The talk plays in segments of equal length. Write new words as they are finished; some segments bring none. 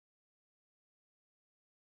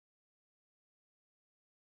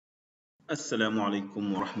Assalamu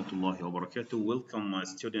alaikum wa rahmatullahi wa barakatuh. Welcome, my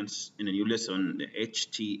students, in a new lesson, the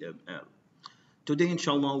HTML. Today,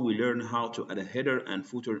 inshallah, we learn how to add a header and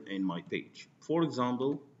footer in my page. For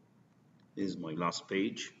example, this is my last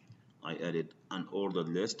page. I added an ordered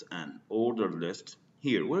list and ordered list.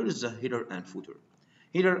 Here, where is the header and footer?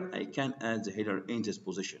 Header, I can add the header in this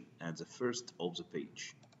position at the first of the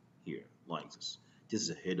page. Here, like this. This is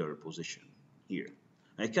the header position here.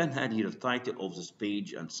 I can add here the title of this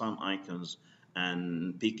page and some icons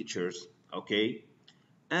and pictures, okay?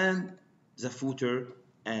 And the footer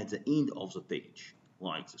at the end of the page,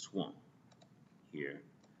 like this one here.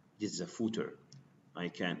 This is the footer. I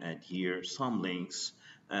can add here some links,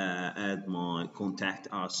 add my contact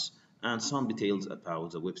us, and some details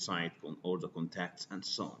about the website or the contacts and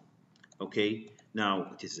so on. Okay,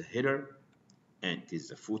 now it is the header and it is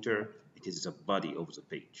the footer, it is the body of the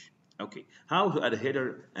page. Okay, how to add a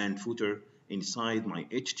header and footer inside my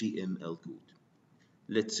HTML code.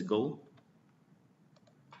 Let's go.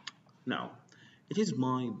 Now, it is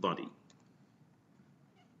my body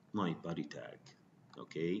tag.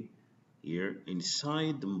 Okay, here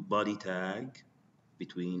inside the body tag,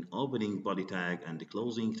 between opening body tag and the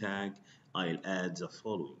closing tag, I'll add the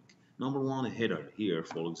following. Number one, a header. Here,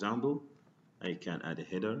 for example, I can add a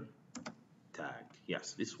header tag.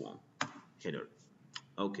 Yes, this one, header.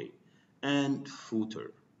 Okay, and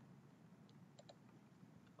footer.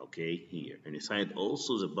 Okay, here, and inside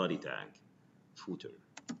also the body tag, footer.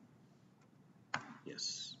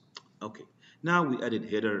 Yes. Okay, now we added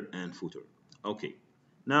header and footer. Okay,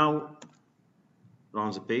 now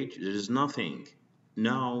around the page there is nothing.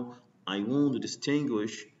 Now I want to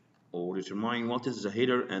distinguish or determine what is the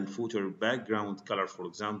header and footer background color, for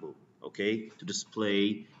example, okay, to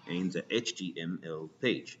display in the HTML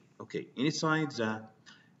page. Okay, inside the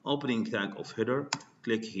opening tag of header,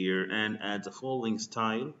 click here and add the following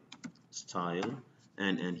style,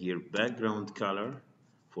 and here background color,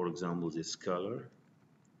 for example, this color.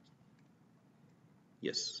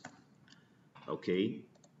 Yes. Okay,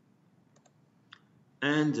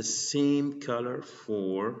 and the same color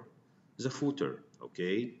for the footer.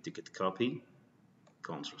 Okay, take it, copy,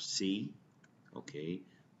 Ctrl C. Okay,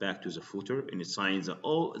 back to the footer, and assign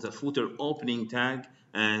the footer opening tag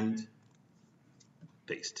and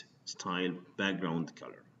paste style background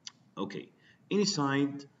color. Okay,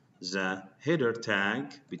 inside the header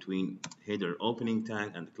tag, between header opening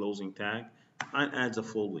tag and closing tag, I add the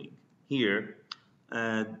following. Here,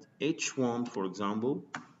 add H1, for example,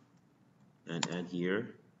 and add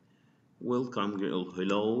here welcome,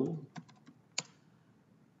 hello,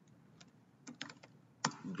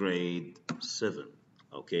 grade 7.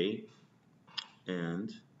 Okay,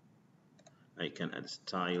 and I can add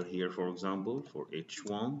style here, for example, for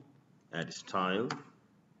H1, add style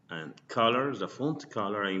and color, the font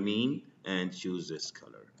color I mean, and choose this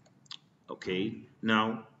color. Okay,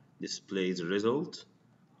 now display the result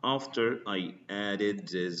after I added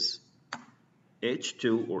this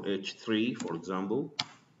H2 or H3, for example,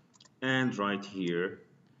 and right here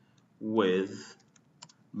with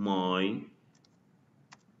my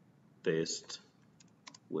best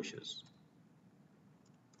wishes.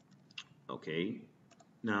 Okay,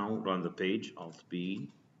 now run the page, Alt B.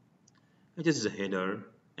 It is the header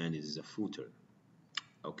and it is the footer.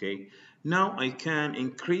 Okay, now I can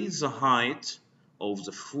increase the height of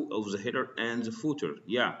the header and the footer.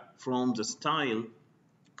 Yeah, from the style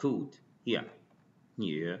code. Yeah,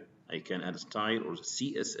 here I can add a style or the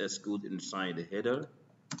CSS code inside the header.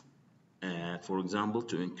 For example,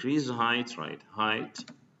 to increase the height, write height.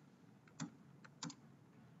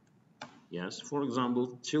 Yes, for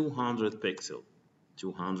example, 200 pixel,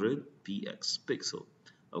 200 px pixel.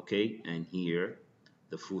 Okay, and here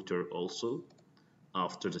the footer also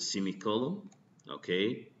after the semicolon.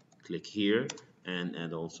 Okay, click here and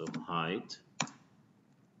add also height,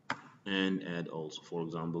 and add also, for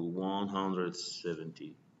example,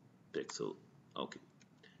 170 pixel. Okay,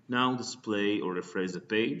 now display or refresh the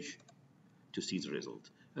page to see the result.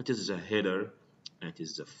 That is the header and it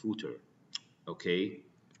is the footer. Okay,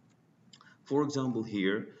 for example,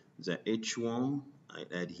 here the H1 I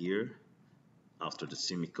add here after the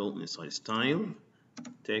semicolon inside style,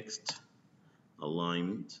 text,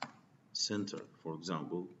 alignment, center. For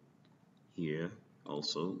example, here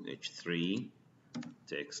also H3,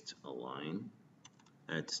 text, align,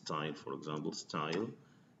 add style, for example, style,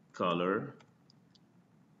 color,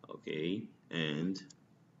 okay, and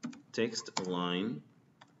text, align,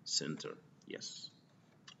 center. Yes.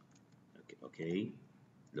 Okay.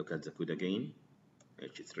 Look at the code again.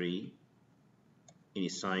 H3,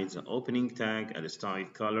 inside the opening tag, add style,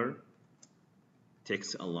 color,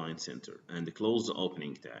 text, align, center, and close the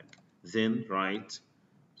opening tag. then write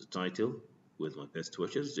the title with my best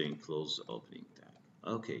wishes, then close the opening tag.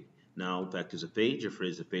 Okay, now back to the page.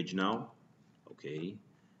 Refresh the page now. Okay,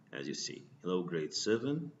 as you see, hello grade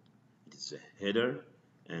 7. It is a header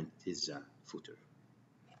and it is a footer.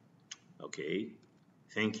 Okay,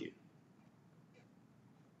 thank you.